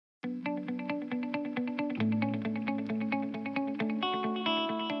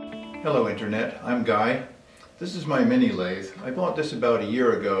Hello Internet, I'm Guy. This is my mini lathe. I bought this about a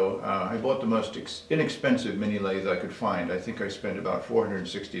year ago. I bought the most inexpensive mini lathe I could find. I think I spent about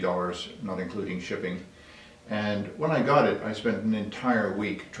 $460, not including shipping. And when I got it, I spent an entire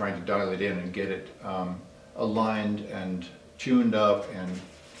week trying to dial it in and get it aligned and tuned up and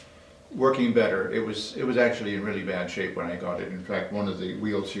working better. It was actually in really bad shape when I got it. In fact, one of the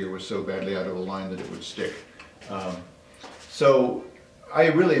wheels here was so badly out of line that it would stick. So I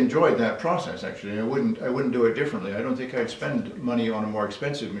really enjoyed that process, actually. I wouldn't do it differently. I don't think I'd spend money on a more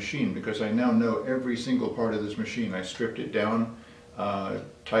expensive machine because I now know every single part of this machine. I stripped it down,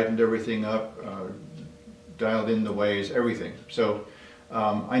 tightened everything up, dialed in the ways, everything. So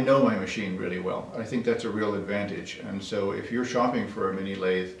I know my machine really well. I think that's a real advantage. And so if you're shopping for a mini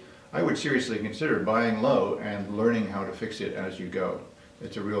lathe, I would seriously consider buying low and learning how to fix it as you go.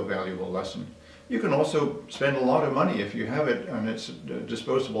 It's a real valuable lesson. You can also spend a lot of money if you have it and it's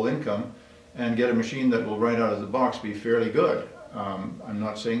disposable income and get a machine that will right out of the box be fairly good. I'm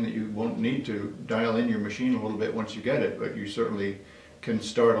not saying that you won't need to dial in your machine a little bit once you get it, but you certainly can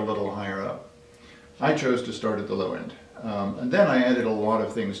start a little higher up. I chose to start at the low end. And then I added a lot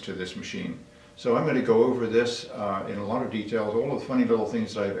of things to this machine. So I'm going to go over this in a lot of details, all the funny little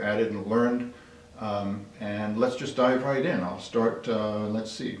things that I've added and learned. And let's just dive right in. I'll start,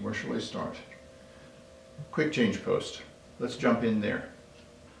 let's see, where shall I start? Quick change post. Let's jump in there.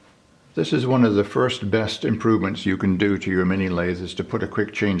 This is one of the first best improvements you can do to your mini lathe, is to put a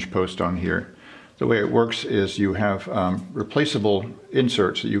quick change post on here. The way it works is you have replaceable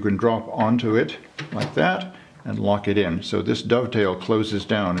inserts that you can drop onto it like that and lock it in. So this dovetail closes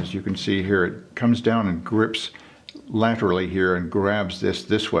down, as you can see here. It comes down and grips laterally here and grabs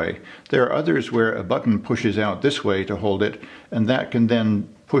this way. There are others where a button pushes out this way to hold it, and that can then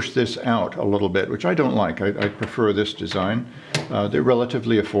push this out a little bit, which I don't like. I prefer this design. They're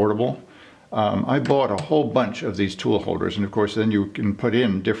relatively affordable. I bought a whole bunch of these tool holders, and of course then you can put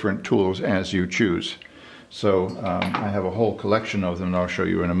in different tools as you choose. So I have a whole collection of them, and I'll show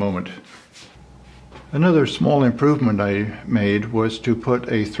you in a moment. Another small improvement I made was to put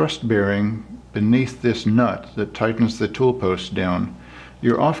a thrust bearing beneath this nut that tightens the tool post down.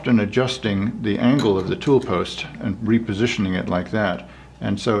 You're often adjusting the angle of the tool post and repositioning it like that.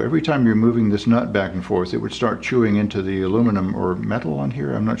 And so every time you're moving this nut back and forth, it would start chewing into the aluminum or metal on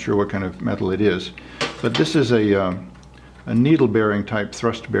here. I'm not sure what kind of metal it is. But this is a needle bearing type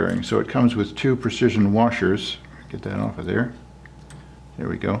thrust bearing. So it comes with two precision washers. Get that off of there. There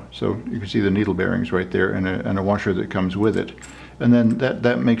we go. So you can see the needle bearings right there, and a washer that comes with it. And then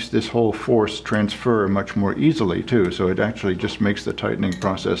that makes this whole force transfer much more easily too. So it actually just makes the tightening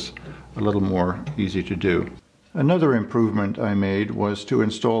process a little more easy to do. Another improvement I made was to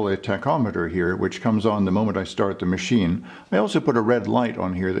install a tachometer here, which comes on the moment I start the machine. I also put a red light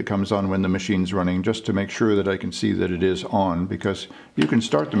on here that comes on when the machine's running, just to make sure that I can see that it is on, because you can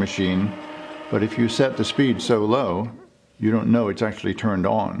start the machine, but if you set the speed so low, you don't know it's actually turned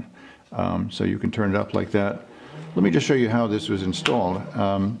on. So you can turn it up like that. Let me just show you how this was installed.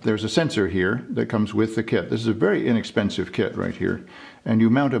 There's a sensor here that comes with the kit. This is a very inexpensive kit right here. And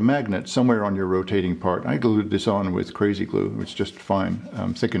you mount a magnet somewhere on your rotating part. I glued this on with crazy glue. It's just fine,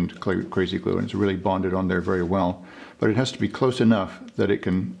 thickened crazy glue, and it's really bonded on there very well. But it has to be close enough that it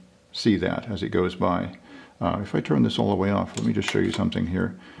can see that as it goes by. If I turn this all the way off, let me just show you something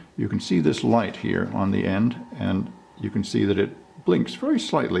here. You can see this light here on the end, and you can see that it blinks very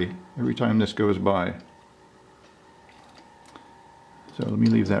slightly every time this goes by. So let me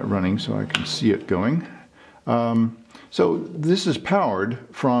leave that running so I can see it going. So this is powered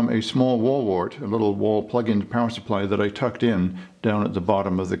from a small wall wart, a little wall plug-in power supply that I tucked in down at the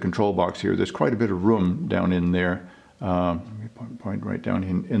bottom of the control box here. There's quite a bit of room down in there. Let me point right down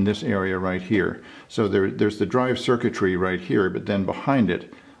in this area right here. So there's the drive circuitry right here, but then behind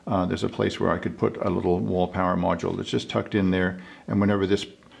it there's a place where I could put a little wall power module that's just tucked in there, and whenever this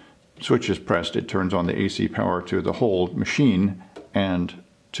switch is pressed, it turns on the AC power to the whole machine and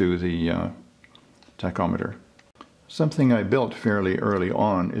to the tachometer. Something I built fairly early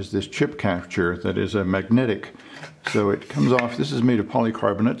on is this chip catcher that is a magnetic. So it comes off, this is made of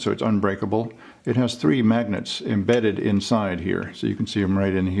polycarbonate, so it's unbreakable. It has three magnets embedded inside here, so you can see them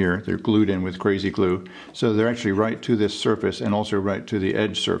right in here. They're glued in with crazy glue. So they're actually right to this surface and also right to the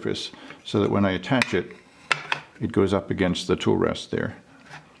edge surface, so that when I attach it, it goes up against the tool rest there.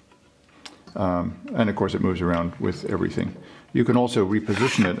 And of course it moves around with everything. You can also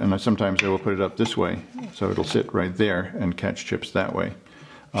reposition it, and sometimes I will put it up this way, so it'll sit right there and catch chips that way.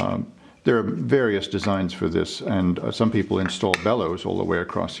 There are various designs for this, and some people install bellows all the way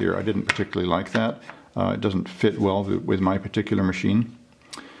across here. I didn't particularly like that. It doesn't fit well with my particular machine.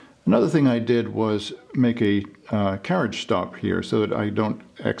 Another thing I did was make a carriage stop here so that I don't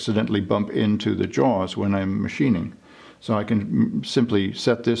accidentally bump into the jaws when I'm machining. So I can simply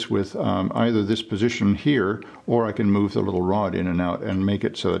set this with either this position here, or I can move the little rod in and out and make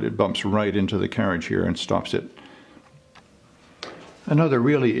it so that it bumps right into the carriage here and stops it. Another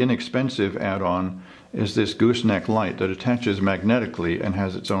really inexpensive add-on is this Gooseneck Light that attaches magnetically and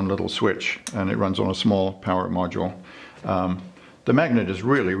has its own little switch, and it runs on a small power module. The magnet is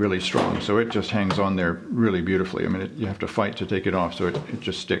really, really strong, so it just hangs on there really beautifully. I mean, you have to fight to take it off, so it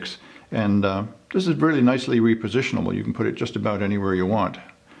just sticks. And this is really nicely repositionable. You can put it just about anywhere you want.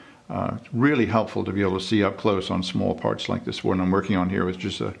 It's really helpful to be able to see up close on small parts like this one I'm working on here with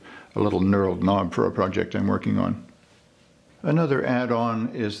just a little knurled knob for a project I'm working on. Another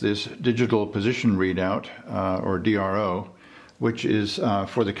add-on is this digital position readout, or DRO, which is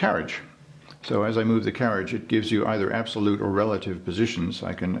for the carriage. So as I move the carriage, it gives you either absolute or relative positions.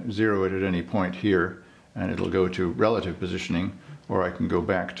 I can zero it at any point here, and it'll go to relative positioning, or I can go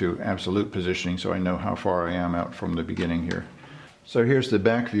back to absolute positioning so I know how far I am out from the beginning here. So here's the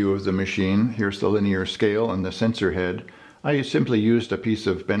back view of the machine. Here's the linear scale and the sensor head. I simply used a piece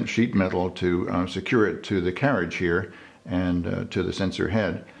of bent sheet metal to secure it to the carriage here and to the sensor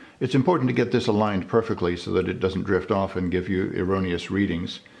head. It's important to get this aligned perfectly so that it doesn't drift off and give you erroneous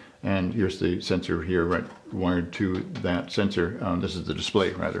readings. And here's the sensor here, right, wired to that sensor. This is the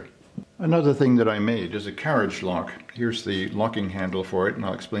display, rather. Another thing that I made is a carriage lock. Here's the locking handle for it, and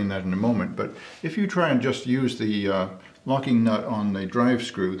I'll explain that in a moment. But if you try and just use the locking nut on the drive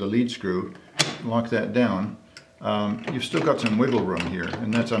screw, the lead screw, lock that down, you've still got some wiggle room here,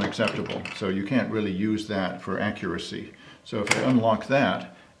 and that's unacceptable. So you can't really use that for accuracy. So if I unlock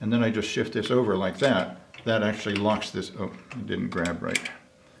that, and then I just shift this over like that, that actually locks this. Oh, it didn't grab right.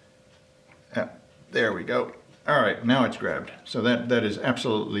 There we go. All right, now it's grabbed. So that is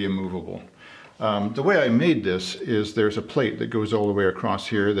absolutely immovable. The way I made this is there's a plate that goes all the way across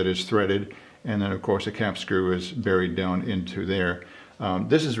here that is threaded, and then of course a cap screw is buried down into there.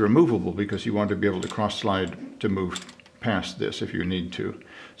 This is removable because you want to be able to cross slide to move past this if you need to.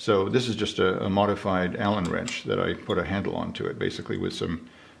 So this is just a modified Allen wrench that I put a handle onto it, basically with some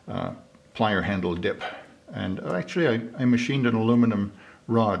plier handle dip. And actually I machined an aluminum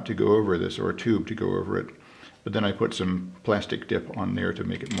rod to go over this, or a tube to go over it. But then I put some plastic dip on there to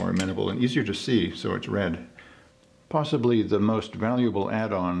make it more amenable and easier to see, so it's red. Possibly the most valuable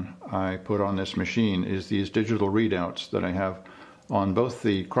add-on I put on this machine is these digital readouts that I have on both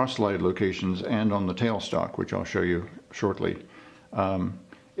the cross-slide locations and on the tailstock, which I'll show you shortly.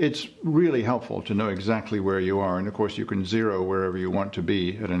 It's really helpful to know exactly where you are, and of course you can zero wherever you want to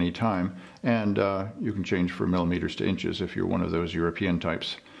be at any time, and you can change from millimeters to inches if you're one of those European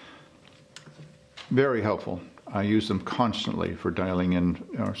types. Very helpful. I use them constantly for dialing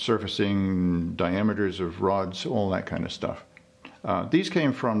in surfacing, diameters of rods, all that kind of stuff. These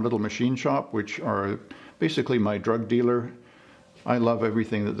came from Little Machine Shop, which are basically my drug dealer. I love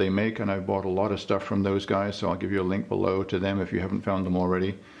everything that they make, and I've bought a lot of stuff from those guys, so I'll give you a link below to them if you haven't found them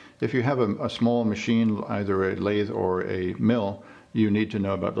already. If you have a small machine, either a lathe or a mill, you need to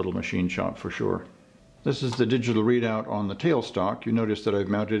know about Little Machine Shop for sure. This is the digital readout on the tailstock. You notice that I've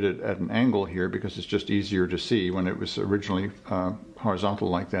mounted it at an angle here because it's just easier to see. When it was originally horizontal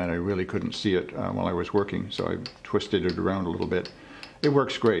like that, I really couldn't see it while I was working, so I twisted it around a little bit. It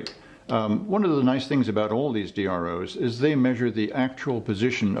works great. One of the nice things about all these DROs is they measure the actual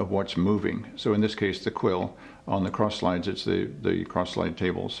position of what's moving. So in this case, the quill. On the cross slides, it's the cross slide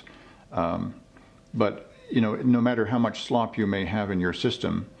tables. But you know, no matter how much slop you may have in your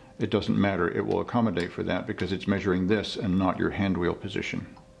system, it doesn't matter. It will accommodate for that because it's measuring this and not your hand wheel position.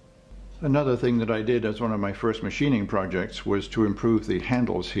 Another thing that I did as one of my first machining projects was to improve the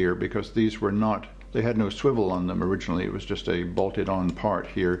handles here, because these were not, they had no swivel on them originally. It was just a bolted on part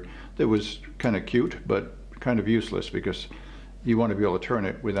here that was kind of cute but kind of useless because you want to be able to turn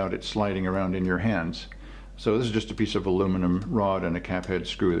it without it sliding around in your hands. So this is just a piece of aluminum rod and a cap head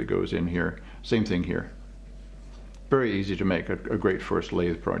screw that goes in here. Same thing here. Very easy to make, a great first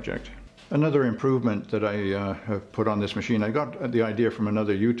lathe project. Another improvement that I have put on this machine, I got the idea from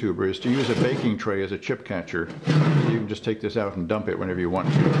another YouTuber, is to use a baking tray as a chip catcher. You can just take this out and dump it whenever you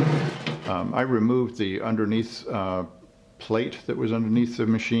want to. I removed the underneath plate that was underneath the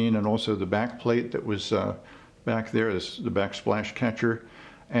machine, and also the back plate that was back there, the back splash catcher.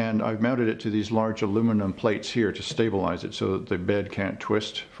 And I've mounted it to these large aluminum plates here to stabilize it so that the bed can't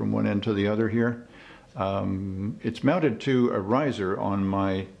twist from one end to the other here. It's mounted to a riser on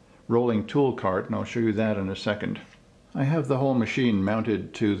my rolling tool cart, and I'll show you that in a second. I have the whole machine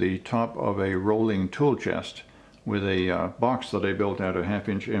mounted to the top of a rolling tool chest with a box that I built out of 1/2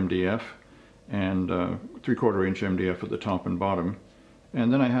 inch MDF and 3/4 inch MDF at the top and bottom.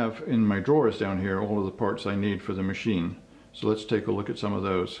 And then I have in my drawers down here all of the parts I need for the machine. So let's take a look at some of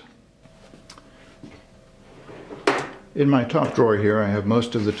those. In my top drawer here I have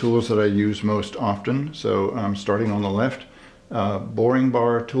most of the tools that I use most often. So starting on the left, boring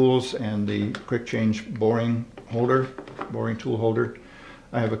bar tools and the quick change boring tool holder.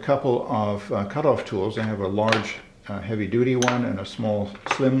 I have a couple of cutoff tools. I have a large heavy duty one and a small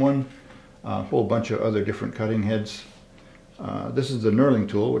slim one. A whole bunch of other different cutting heads. This is the Knurling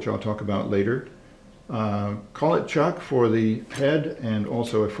Tool, which I'll talk about later. Collet chuck for the head and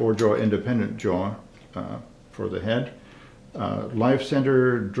also a 4-jaw independent jaw for the head. Live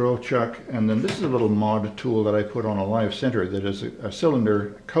center, drill chuck, and then this is a little mod tool that I put on a live center that is a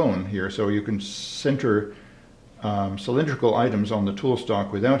cylinder cone here, so you can center cylindrical items on the tool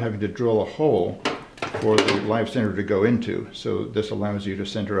stock without having to drill a hole for the live center to go into. So this allows you to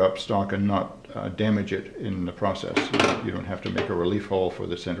center up stock and not damage it in the process. You don't have to make a relief hole for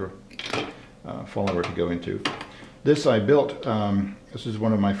the center follower to go into. This I built, this is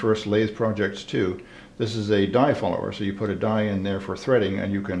one of my first lathe projects too. This is a die follower, so you put a die in there for threading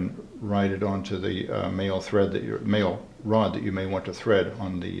and you can ride it onto the male rod that you may want to thread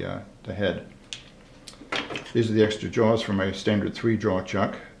on the head. These are the extra jaws for my standard 3-jaw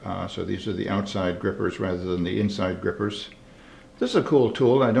chuck. So these are the outside grippers rather than the inside grippers. This is a cool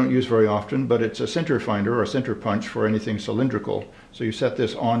tool I don't use very often, but it's a center finder or a center punch for anything cylindrical. So you set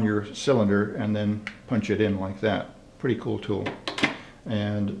this on your cylinder and then punch it in like that. Pretty cool tool.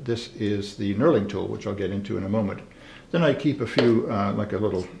 And this is the Knurling Tool, which I'll get into in a moment. Then I keep a few, like a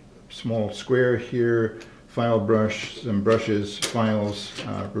little small square here, file brush, some brushes, files,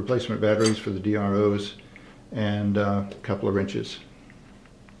 replacement batteries for the DROs, and a couple of wrenches.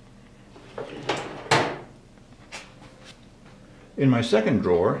 In my second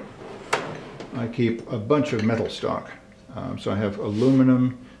drawer, I keep a bunch of metal stock. So I have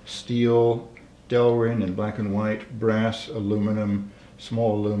aluminum, steel, Delrin in black and white, brass, aluminum,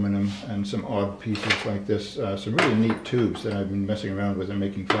 small aluminum, and some odd pieces like this. Some really neat tubes that I've been messing around with and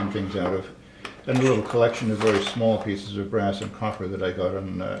making fun things out of. And a little collection of very small pieces of brass and copper that I got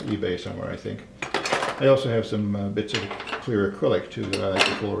on eBay somewhere, I think. I also have some bits of clear acrylic too that I like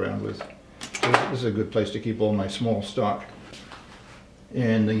to fool around with. So this is a good place to keep all my small stock.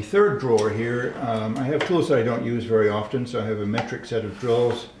 In the third drawer here, I have tools that I don't use very often. So I have a metric set of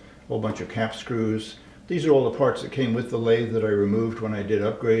drills, a whole bunch of cap screws. These are all the parts that came with the lathe that I removed when I did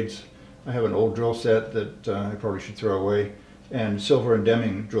upgrades. I have an old drill set that I probably should throw away, and Silver and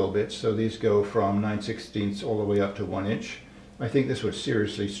Deming drill bits. So these go from 9/16 all the way up to 1 inch. I think this would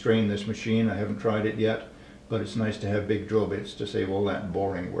seriously strain this machine. I haven't tried it yet, but it's nice to have big drill bits to save all that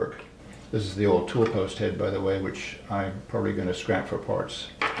boring work. This is the old tool post head, by the way, which I'm probably going to scrap for parts.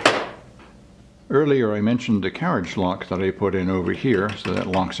 Earlier I mentioned the carriage lock that I put in over here, so that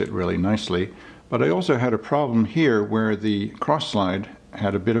locks it really nicely. But I also had a problem here where the cross slide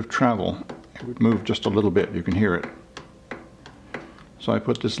had a bit of travel. It would move just a little bit, you can hear it. So I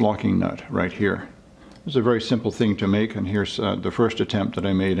put this locking nut right here. It's a very simple thing to make, and here's the first attempt that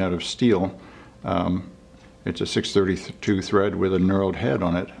I made out of steel. It's a 632 thread with a knurled head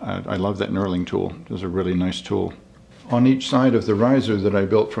on it. I love that knurling tool. It's a really nice tool. On each side of the riser that I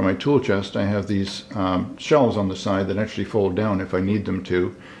built for my tool chest, I have these shelves on the side that actually fold down if I need them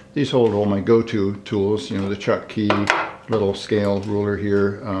to. These hold all my go-to tools, you know, the chuck key, little scale ruler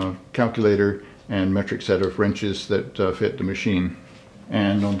here, calculator, and metric set of wrenches that fit the machine.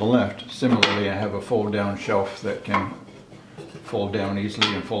 And on the left, similarly, I have a fold-down shelf that can fold down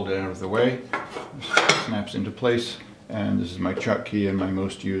easily and fold it out of the way. Snaps into place, and this is my chuck key and my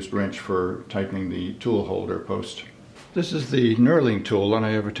most used wrench for tightening the tool holder post. This is the Knurling tool that I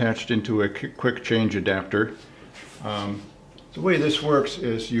have attached into a quick change adapter. The way this works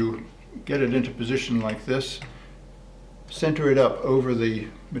is you get it into position like this, center it up over the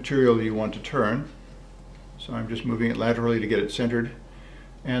material you want to turn. So I'm just moving it laterally to get it centered.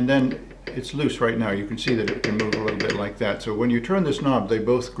 And then it's loose right now. You can see that it can move a little bit like that. So when you turn this knob, they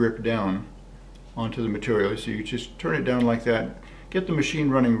both grip down onto the material. So you just turn it down like that. Get the machine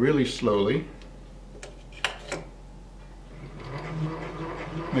running really slowly.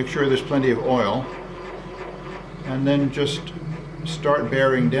 Make sure there's plenty of oil. And then just start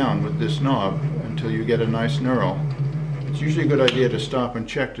bearing down with this knob until you get a nice knurl. It's usually a good idea to stop and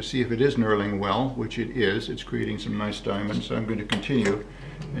check to see if it is knurling well, which it is. It's creating some nice diamonds, so I'm going to continue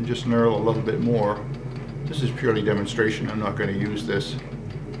and just knurl a little bit more. This is purely demonstration. I'm not going to use this.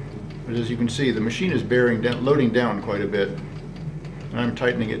 But as you can see, the machine is bearing down, loading down quite a bit, and I'm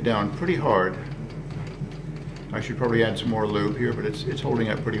tightening it down pretty hard. I should probably add some more lube here, but it's holding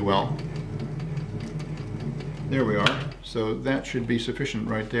up pretty well. There we are. So that should be sufficient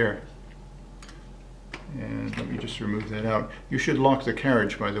right there. And let me just remove that out. You should lock the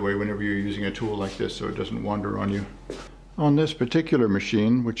carriage, by the way, whenever you're using a tool like this so it doesn't wander on you. On this particular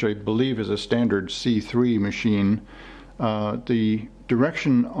machine, which I believe is a standard C3 machine, the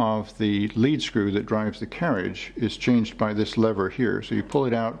direction of the lead screw that drives the carriage is changed by this lever here. So you pull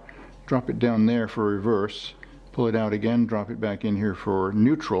it out, drop it down there for reverse, pull it out again, drop it back in here for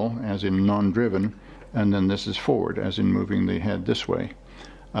neutral, as in non-driven, and then this is forward, as in moving the head this way.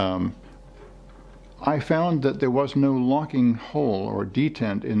 I found that there was no locking hole or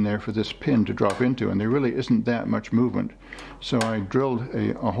detent in there for this pin to drop into, and there really isn't that much movement. So I drilled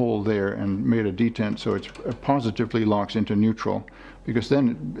a hole there and made a detent so it positively locks into neutral, because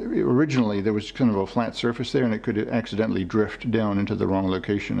then originally there was kind of a flat surface there and it could accidentally drift down into the wrong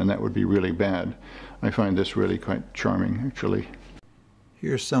location, and that would be really bad. I find this really quite charming, actually.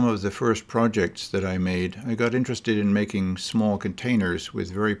 Here's some of the first projects that I made. I got interested in making small containers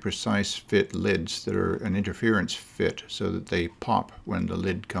with very precise fit lids that are an interference fit so that they pop when the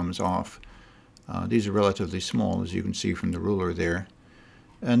lid comes off. These are relatively small, as you can see from the ruler there.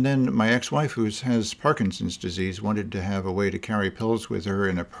 And then my ex-wife, who has Parkinson's disease, wanted to have a way to carry pills with her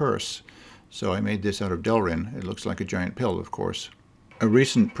in a purse. So I made this out of Delrin. It looks like a giant pill, of course. A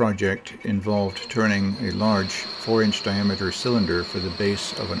recent project involved turning a large 4-inch diameter cylinder for the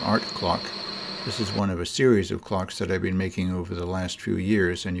base of an art clock. This is one of a series of clocks that I've been making over the last few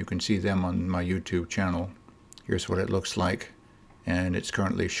years, and you can see them on my YouTube channel. Here's what it looks like, and it's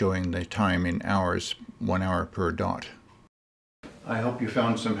currently showing the time in hours, 1 hour per dot. I hope you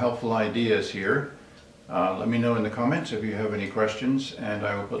found some helpful ideas here. Let me know in the comments if you have any questions, and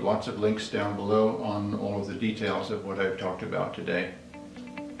I will put lots of links down below on all of the details of what I've talked about today.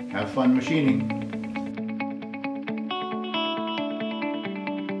 Have fun machining!